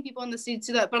never seen people in the States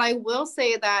do that, but I will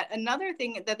say that another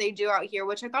thing that they do out here,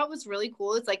 which I thought was really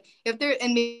cool, is like, if they're,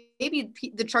 and maybe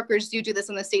the truckers do this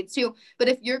in the States too, but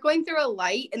if you're going through a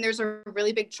light and there's a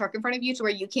really big truck in front of you to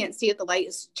where you can't see if the light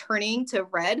is turning to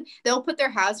red, they'll put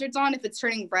their hazards on if it's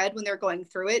turning red when they're going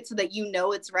through it, so that you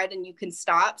know it's red and you can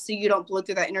stop, so you don't blow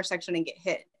through that intersection and get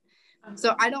hit.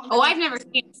 So I don't know. Oh, I've never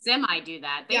seen a semi do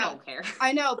that. They don't care.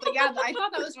 I know, but yeah, I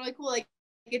thought that was really cool. Like,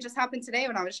 it just happened today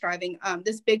when I was driving.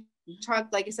 This big truck,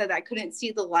 like I said, I couldn't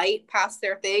see the light past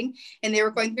their thing, and they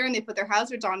were going through and they put their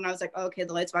hazards on, and I was like, oh, okay,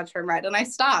 the light's about to turn red, and I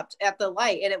stopped at the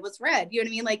light and it was red. You know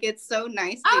what I mean? Like, it's so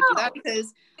nice they do that,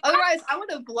 because otherwise I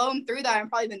would have blown through that and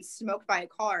probably been smoked by a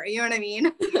car. You know what I mean?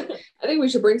 I think we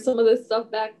should bring some of this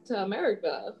stuff back to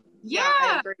America. Yeah,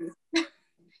 I agree.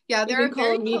 Yeah, they're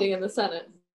call a meeting in the Senate.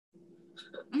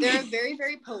 They're a very,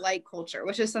 very polite culture,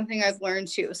 which is something I've learned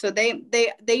too. So they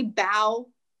bow.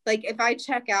 Like, if I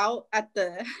check out at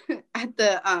the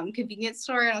convenience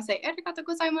store and I'll say arigatou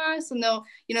gozaimasu, and they'll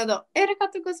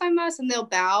arigatou gozaimasu, and they'll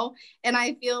bow, and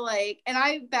I feel like, and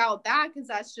I bow back because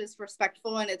that's just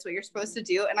respectful and it's what you're supposed to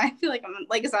do. And I feel like I'm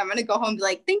gonna go home and be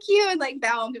like, thank you, and like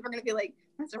bow, and people are gonna be like,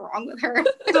 what's wrong with her?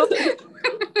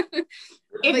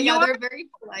 But yeah, they're very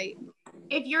polite.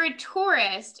 If you're a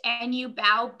tourist and you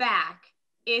bow back,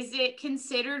 is it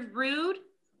considered rude?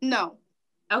 No.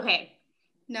 Okay.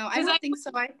 No, I don't think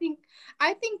so. I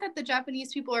think that the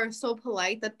Japanese people are so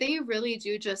polite that they really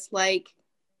do just like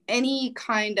any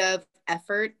kind of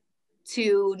effort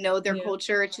to know their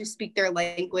culture, to speak their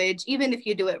language, even if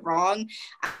you do it wrong.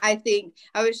 I think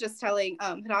I was just telling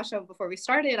Hidasha before we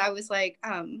started, I was like,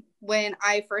 when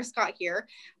I first got here,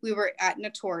 we were at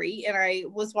Natori, and I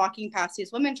was walking past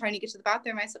these women trying to get to the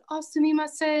bathroom. I said, oh,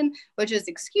 sumimasen, which is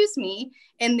excuse me.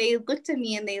 And they looked at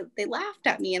me and they laughed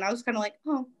at me. And I was kind of like,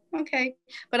 oh, okay.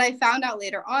 But I found out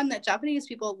later on that Japanese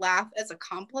people laugh as a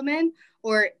compliment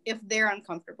or if they're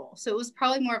uncomfortable. So it was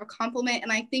probably more of a compliment.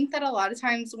 And I think that a lot of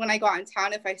times when I go out in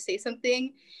town, if I say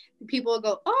something, people will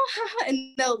go, oh,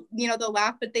 and they'll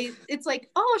laugh, but it's like,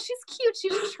 oh, she's cute,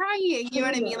 she's trying, you know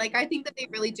what I mean? Like, I think that they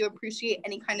really do appreciate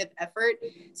any kind of effort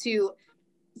to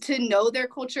know their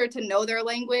culture, to know their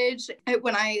language.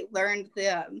 When I learned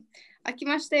the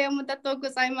akimashite omatato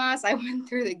gozaimasu, I went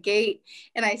through the gate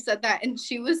and I said that, and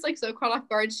she was like so caught off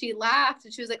guard. She laughed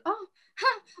and she was like, oh,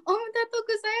 omatato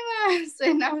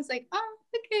gozaimasu, and I was like, oh,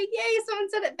 okay, yay, someone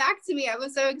said it back to me. I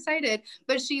was so excited.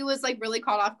 But she was like really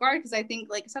caught off guard, because I think,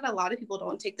 like I said, a lot of people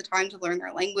don't take the time to learn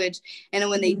their language, and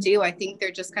when they do, I think they're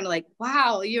just kind of like,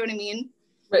 wow, you know what I mean?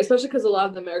 Right, especially because a lot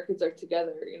of the Americans are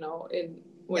together,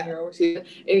 when you're overseas.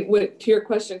 To your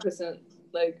question, Kristen,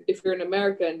 like, if you're in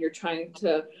America and you're trying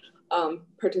to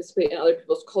participate in other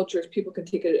people's cultures, people can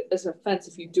take it as an offense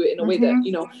if you do it in a way that,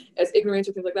 as ignorance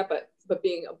or things like that. But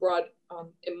being abroad,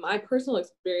 in my personal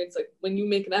experience, like, when you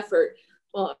make an effort,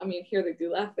 well, I mean, here they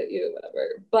do laugh at you,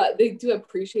 whatever, but they do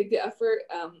appreciate the effort,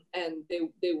 and they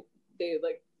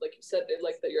like you said, they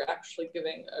like that you're actually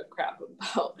giving a crap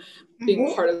about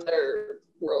being part of their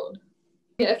world.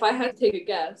 if I had to take a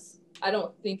guess, I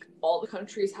don't think all the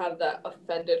countries have that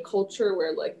offended culture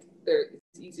where like they're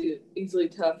easily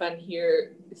to offend.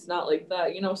 Here it's not like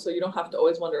that, you know, so you don't have to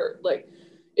always wonder like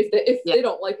if they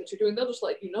don't like what you're doing, they'll just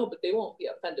let you know, but they won't be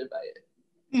offended by it.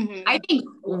 Mm-hmm. I think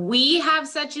we have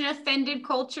such an offended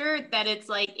culture that it's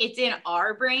like it's in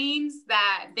our brains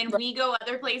that then we go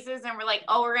other places and we're like,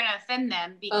 oh, we're gonna offend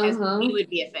them because we would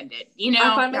be offended, you know.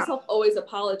 I find myself always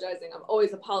apologizing. I'm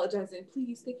always apologizing.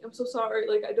 Please, I'm so sorry.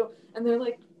 Like I don't, and they're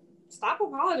like, stop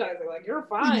apologizing. Like you're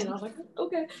fine. I'm like,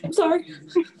 okay, I'm sorry.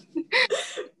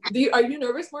 Are you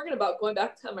nervous, Morgan, about going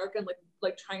back to America and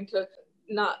like trying to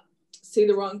not say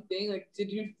the wrong thing? Like,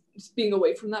 did you being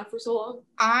away from that for so long?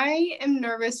 I am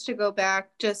nervous to go back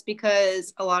just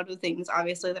because a lot of the things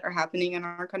obviously that are happening in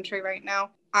our country right now,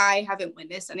 I haven't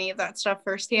witnessed any of that stuff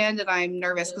firsthand, and I'm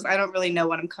nervous because I don't really know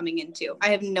what I'm coming into. I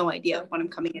have no idea what I'm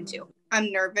coming into. I'm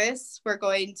nervous. We're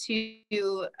going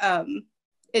to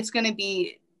it's going to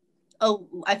be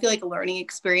I feel like a learning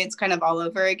experience kind of all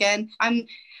over again. I'm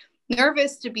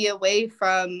nervous to be away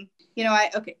from, you know,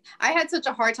 I had such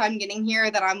a hard time getting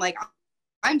here that I'm like,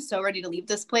 I'm so ready to leave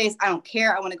this place. I don't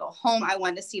care. I want to go home. I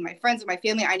want to see my friends and my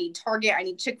family. I need Target. I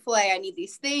need Chick-fil-A. I need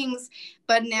these things.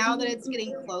 But now that it's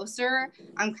getting closer,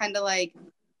 I'm kind of like,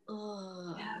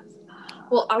 ugh.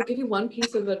 Well, I'll give you one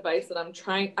piece of advice that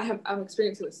I'm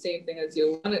experiencing the same thing as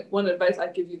you. One advice I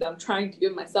give you that I'm trying to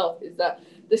give myself is that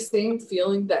the same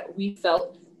feeling that we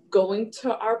felt going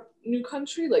to our new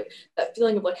country, like that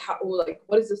feeling of like how, like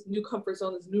what is this new comfort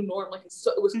zone, this new norm, like it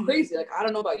was crazy. Like I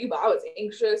don't know about you, but I was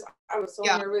anxious, I was so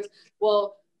nervous.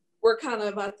 Well, we're kind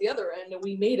of at the other end and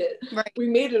we made it. Right. We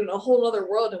made it in a whole other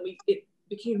world, and it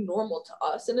became normal to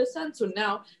us in a sense. So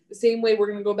now the same way we're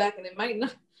gonna go back, and it might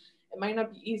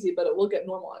not be easy, but it will get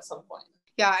normal at some point.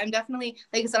 Yeah, I'm definitely,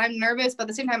 like I said, I'm nervous, but at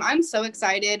the same time, I'm so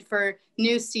excited for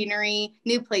new scenery,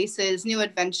 new places, new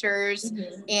adventures.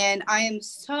 Mm-hmm. And I am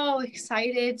so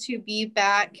excited to be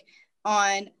back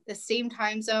on the same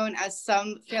time zone as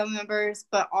some family members,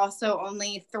 but also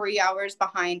only 3 hours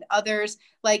behind others.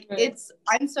 Like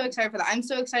I'm so excited for that. I'm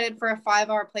so excited for a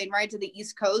 5-hour plane ride to the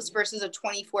East Coast versus a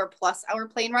 24+ hour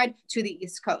plane ride to the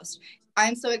East Coast.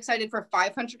 I'm so excited for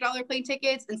 $500 plane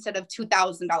tickets instead of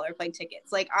 $2,000 plane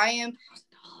tickets. Like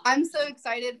I'm so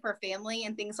excited for family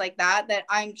and things like that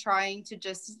I'm trying to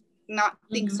just not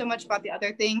think so much about the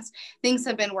other things. Things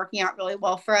have been working out really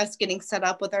well for us, getting set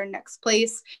up with our next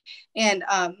place. And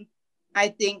I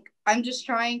think I'm just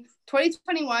trying.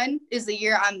 2021 is the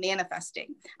year I'm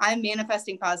manifesting. I'm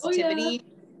manifesting positivity.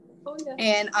 Oh, yeah.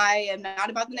 And I am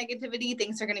not about the negativity.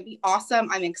 Things are going to be awesome.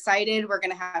 I'm excited. We're going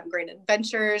to have great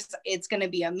adventures. It's going to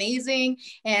be amazing.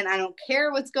 And I don't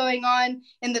care what's going on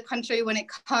in the country when it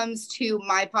comes to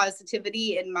my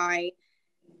positivity and my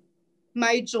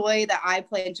joy that I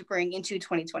plan to bring into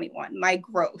 2021, my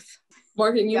growth.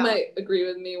 Morgan, you might agree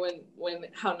with me when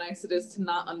how nice it is to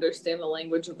not understand the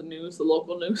language of the news, the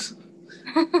local news.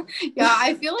 Yeah,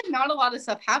 I feel like not a lot of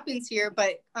stuff happens here,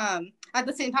 but at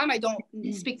the same time, I don't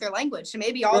speak their language. So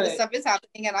maybe all this stuff is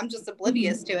happening and I'm just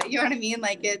oblivious to it. You know what I mean?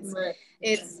 Like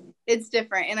it's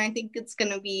different. And I think it's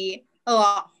going to be a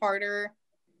lot harder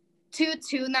to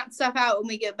tune that stuff out when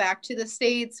we get back to the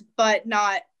States, but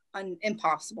not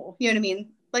impossible. You know what I mean?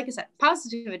 Like I said,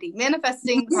 positivity,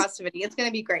 manifesting positivity. It's going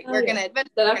to be great. We're going to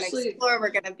adventure, we're going to explore, we're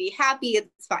going to be happy.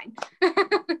 It's fine.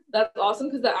 That's awesome,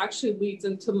 because that actually leads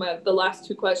into the last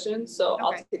two questions. So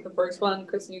I'll take the first one.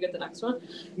 Kristen, you get the next one.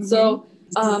 Mm-hmm. So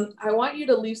I want you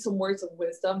to leave some words of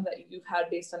wisdom that you've had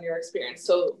based on your experience.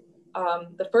 So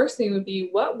the first thing would be,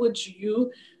 what would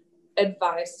you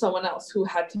advise someone else who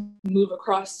had to move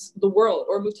across the world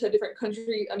or move to a different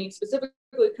country? I mean, specifically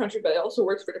country, but it also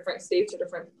works for different states or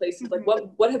different places. Like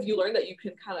what have you learned that you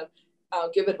can kind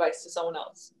of give advice to someone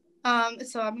else?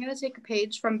 So I'm going to take a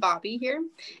page from Bobby here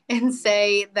and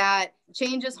say that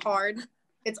change is hard.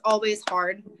 It's always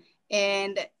hard,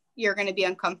 and you're going to be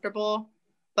uncomfortable,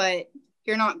 but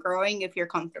you're not growing if you're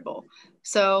comfortable.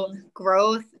 So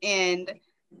growth and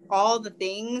all the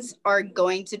things are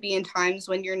going to be in times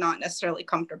when you're not necessarily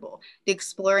comfortable. The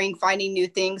exploring, finding new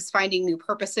things, finding new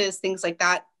purposes, things like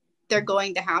that, they're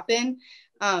going to happen.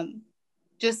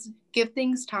 Just give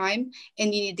things time,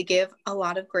 and you need to give a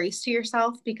lot of grace to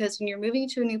yourself, because when you're moving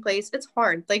to a new place, it's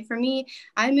hard. Like for me,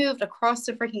 I moved across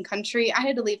the freaking country. I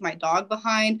had to leave my dog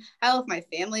behind. I left my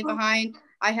family behind.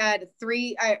 I have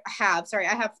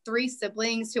 3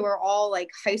 siblings who are all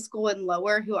like high school and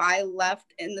lower, who I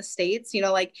left in the States. You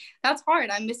know, like that's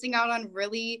hard. I'm missing out on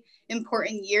really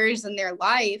important years in their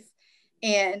life,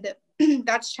 and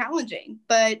that's challenging.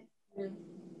 But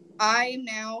I'm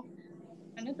now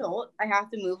an adult. I have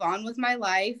to move on with my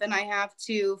life, and I have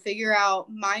to figure out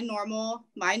my normal,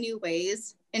 my new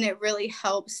ways. And it really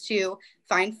helps to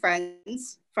find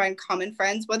friends, find common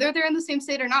friends, whether they're in the same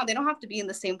state or not. They don't have to be in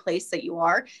the same place that you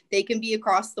are. They can be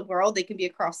across the world. They can be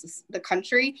across the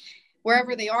country,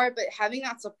 wherever they are. But having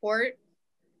that support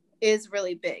is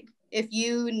really big. If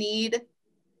you need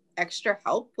extra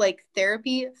help, like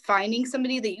therapy, finding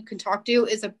somebody that you can talk to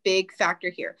is a big factor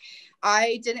here.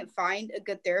 I didn't find a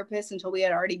good therapist until we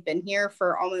had already been here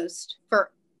for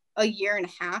a year and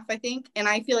a half, I think. And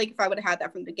I feel like if I would have had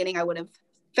that from the beginning, I would have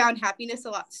found happiness a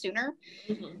lot sooner.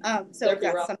 So if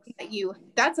that's something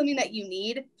that you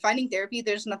need, finding therapy,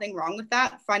 there's nothing wrong with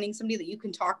that. Finding somebody that you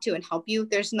can talk to and help you,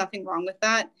 there's nothing wrong with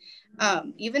that.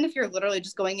 Even if you're literally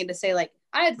just going in to say like,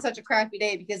 I had such a crappy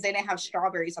day because they didn't have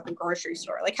strawberries at the grocery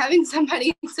store. Like having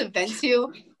somebody to vent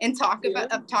to and talk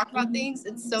about things,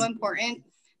 it's so important.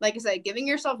 Like I said, giving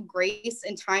yourself grace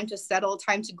and time to settle,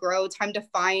 time to grow, time to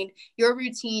find your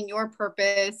routine, your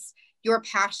purpose, your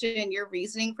passion, your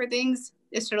reasoning for things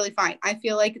is totally fine. I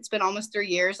feel like it's been almost 3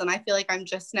 years, and I feel like I'm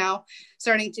just now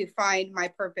starting to find my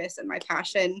purpose and my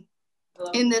passion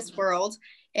in this world.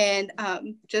 And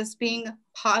just being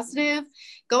positive,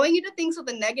 going into things with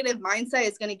a negative mindset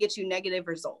is going to get you negative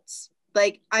results.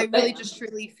 Like I really just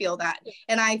truly feel that.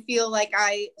 And I feel like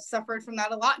I suffered from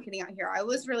that a lot getting out here. I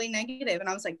was really negative and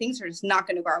I was like, things are just not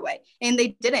going to go our way. And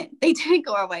they didn't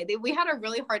go our way. We had a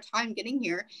really hard time getting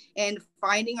here and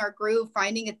finding our groove,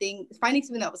 finding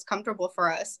something that was comfortable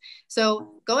for us.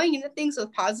 So going into things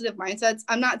with positive mindsets,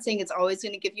 I'm not saying it's always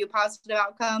going to give you a positive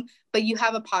outcome, but you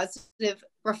have a positive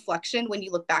reflection when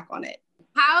you look back on it.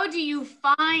 How do you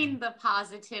find the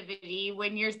positivity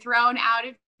when you're thrown out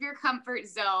of your comfort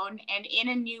zone and in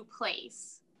a new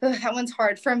place? That one's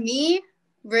hard. For me,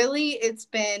 really, it's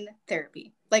been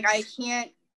therapy. Like I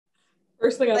can't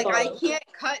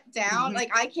cut down,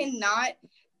 like I cannot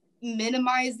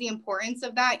minimize the importance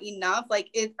of that enough. I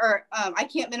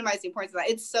can't minimize the importance of that.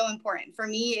 It's so important. For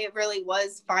me, it really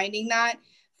was finding that,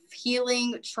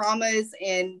 healing traumas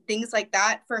and things like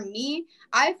that. For me,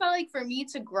 I felt like for me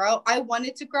to grow, I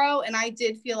wanted to grow, and I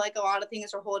did feel like a lot of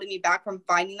things were holding me back from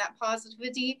finding that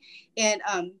positivity and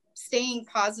staying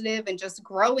positive and just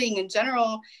growing in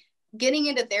general. Getting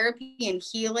into therapy and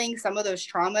healing some of those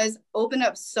traumas opened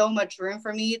up so much room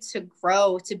for me to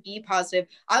grow, to be positive.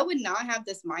 I would not have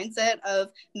this mindset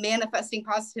of manifesting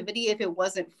positivity if it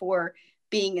wasn't for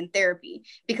being in therapy,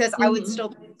 because I would still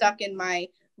be stuck in my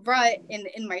rut and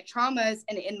in my traumas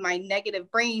and in my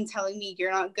negative brain telling me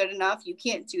you're not good enough, you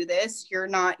can't do this, you're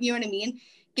not, you know what I mean?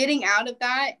 Getting out of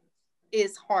that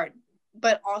is hard,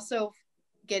 but also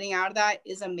getting out of that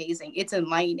is amazing. It's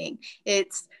enlightening.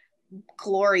 It's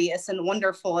glorious and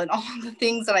wonderful and all the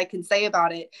things that I can say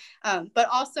about it. But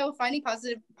also finding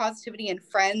positivity in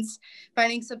friends,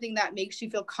 finding something that makes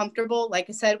you feel comfortable. Like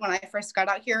I said, when I first got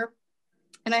out here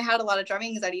and I had a lot of driving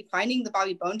anxiety, finding the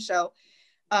Bobby Bones Show,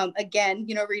 again,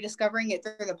 rediscovering it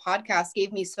through the podcast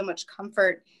gave me so much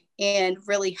comfort and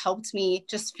really helped me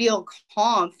just feel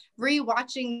calm.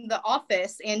 Rewatching The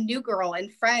Office and New Girl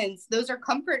and Friends, those are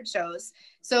comfort shows.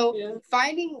 So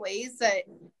finding ways that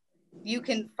you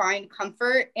can find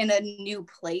comfort in a new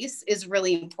place is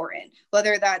really important.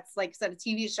 Whether that's, like I said, a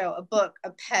TV show, a book,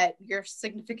 a pet, your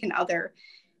significant other.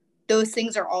 Those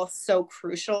things are all so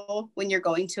crucial when you're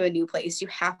going to a new place. You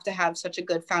have to have such a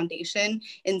good foundation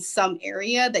in some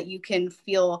area that you can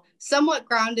feel somewhat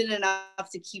grounded enough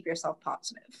to keep yourself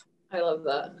positive. I love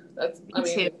that. That's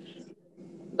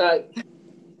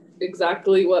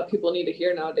exactly what people need to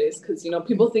hear nowadays. Because,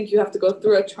 people think you have to go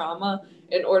through a trauma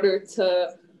in order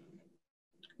to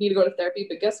need to go to therapy,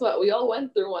 but guess what? We all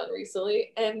went through one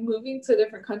recently, and moving to a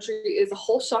different country is a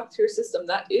whole shock to your system.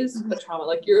 That is a trauma.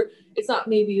 Like it's not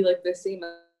maybe like the same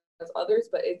as others,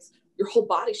 but it's your whole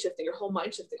body shifting, your whole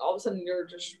mind shifting. All of a sudden you're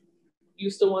just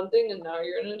used to one thing and now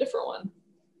you're in a different one.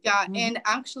 Yeah. And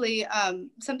actually,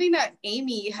 something that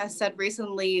Amy has said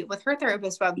recently with her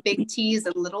therapist about big T's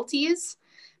and little T's,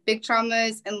 big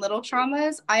traumas and little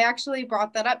traumas. I actually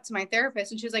brought that up to my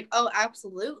therapist and she was like, oh,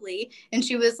 absolutely. And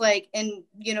she was like, and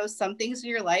some things in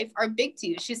your life are big to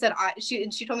you. She said,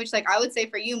 she told me, she's like, I would say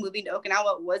for you, moving to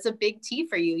Okinawa was a big T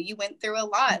for you. You went through a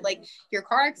lot. Like your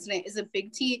car accident is a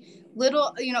big T.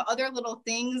 Little, other little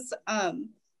things,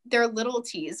 they're little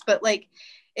T's, but like,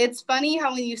 it's funny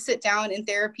how when you sit down in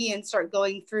therapy and start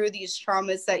going through these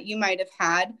traumas that you might have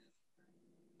had,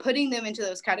 putting them into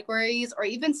those categories, or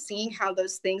even seeing how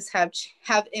those things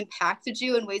have impacted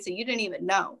you in ways that you didn't even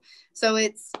know. So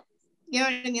it's, you know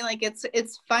what I mean? Like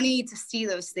it's funny to see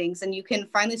those things, and you can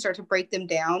finally start to break them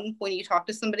down when you talk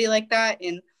to somebody like that,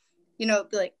 and be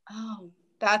like, oh,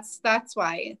 That's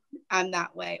why I'm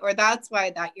that way, or that's why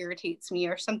that irritates me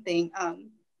or something.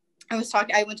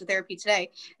 I went to therapy today,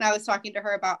 and I was talking to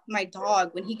her about my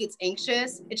dog. When he gets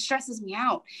anxious, it stresses me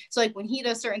out. So like when he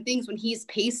does certain things, when he's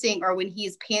pacing or when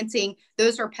he's panting,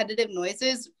 those repetitive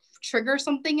noises trigger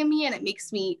something in me and it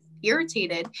makes me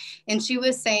irritated. And she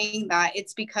was saying that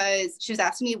it's because she was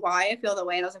asking me why I feel that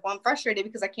way. And I was like, well, I'm frustrated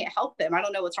because I can't help him. I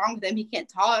don't know what's wrong with him. He can't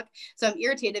talk. So I'm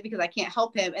irritated because I can't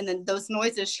help him. And then those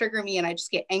noises trigger me and I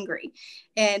just get angry.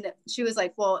 And she was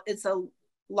like, well, it's a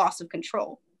loss of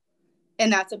control.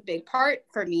 And that's a big part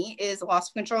for me, is a loss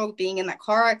of control. Being in that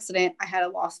car accident, I had a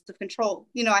loss of control.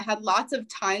 You know, I had lots of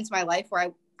times in my life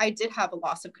where I did have a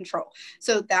loss of control.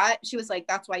 So that, she was like,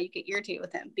 that's why you get irritated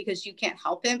with him, because you can't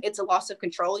help him. It's a loss of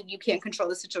control. You can't control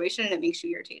the situation and it makes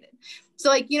you irritated. So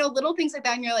like, you know, little things like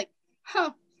that. And you're like,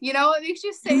 huh, you know, it makes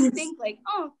you think like,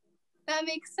 oh, that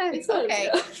makes sense. Okay.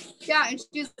 Yeah. And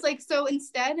she's like, so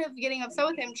instead of getting upset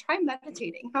with him, try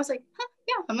meditating. I was like, huh,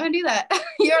 yeah, I'm going to do that.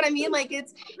 You know what I mean? Like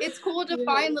it's cool to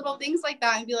find little things like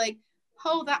that and be like,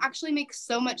 oh, that actually makes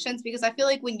so much sense. Because I feel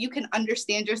like when you can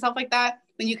understand yourself like that,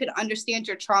 when you can understand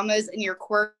your traumas and your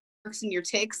quirks and your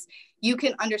tics, you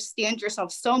can understand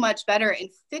yourself so much better and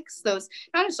fix those,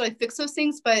 not necessarily fix those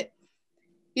things, but,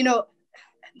 you know,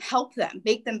 help them,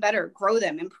 make them better, grow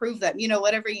them, improve them, you know,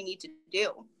 whatever you need to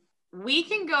do. We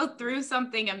can go through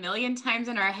something a million times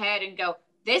in our head and go,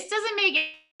 this doesn't make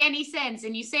any sense.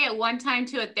 And you say it one time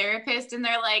to a therapist and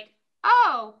they're like,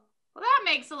 oh, well, that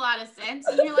makes a lot of sense.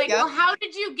 And you're like, well, how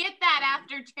did you get that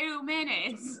after 2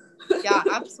 minutes? Yeah,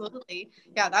 absolutely.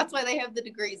 Yeah, that's why they have the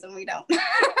degrees and we don't.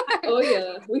 Oh,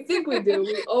 yeah. We think we do.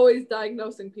 We always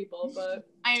diagnosing people, but.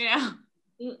 I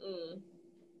know.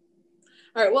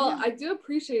 All right. Well, I do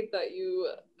appreciate that you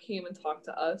came and talked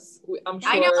to us. I'm sure.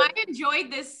 I know. I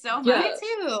enjoyed this so much. Me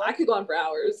too. I could go on for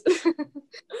hours.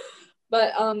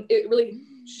 But it really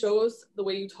shows the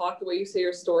way you talk, the way you say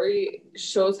your story,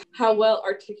 shows how well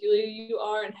articulated you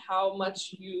are and how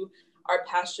much you are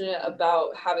passionate about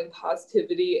having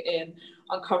positivity in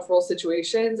uncomfortable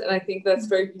situations. And I think that's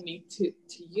very unique to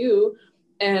you.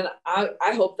 And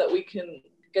I hope that we can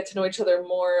get to know each other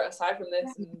more aside from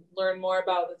this and learn more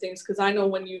about the things. Because I know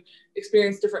when you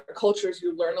experience different cultures,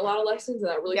 you learn a lot of lessons, and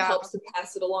that really helps to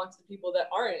pass it along to the people that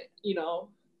aren't, you know,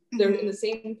 they're in the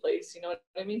same place. You know what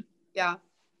I mean? Yeah,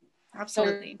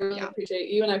 absolutely. I really appreciate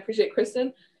you, and I appreciate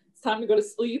Kristen. It's time to go to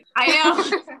sleep. I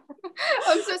know.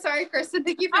 I'm so sorry, Kristen.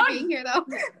 Thank you for being here, though.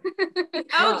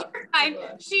 Oh, you're fine.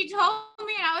 She told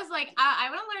me, and I was like, I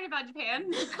want to learn about Japan.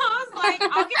 I was like,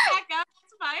 I'll get back up.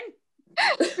 It's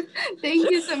fine. Thank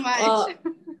you so much.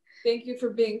 Thank you for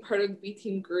being part of the B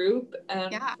Team group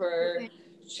and for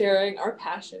sharing our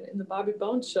passion in the Bobby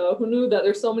Bones Show. Who knew that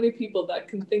there's so many people that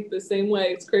can think the same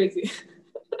way? It's crazy.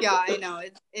 Yeah, I know.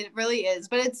 It really is.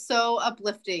 But it's so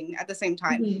uplifting at the same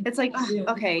time. It's like,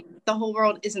 okay, the whole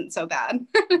world isn't so bad.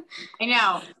 I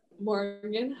know.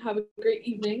 Morgan, have a great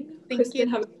evening. Thank you.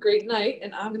 Have a great night.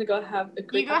 And I'm going to go have a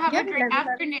great have a great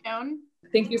afternoon.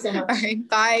 Thank you so much. All right.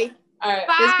 Bye. All right.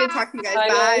 Bye. It was good talking to you guys.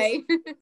 Bye.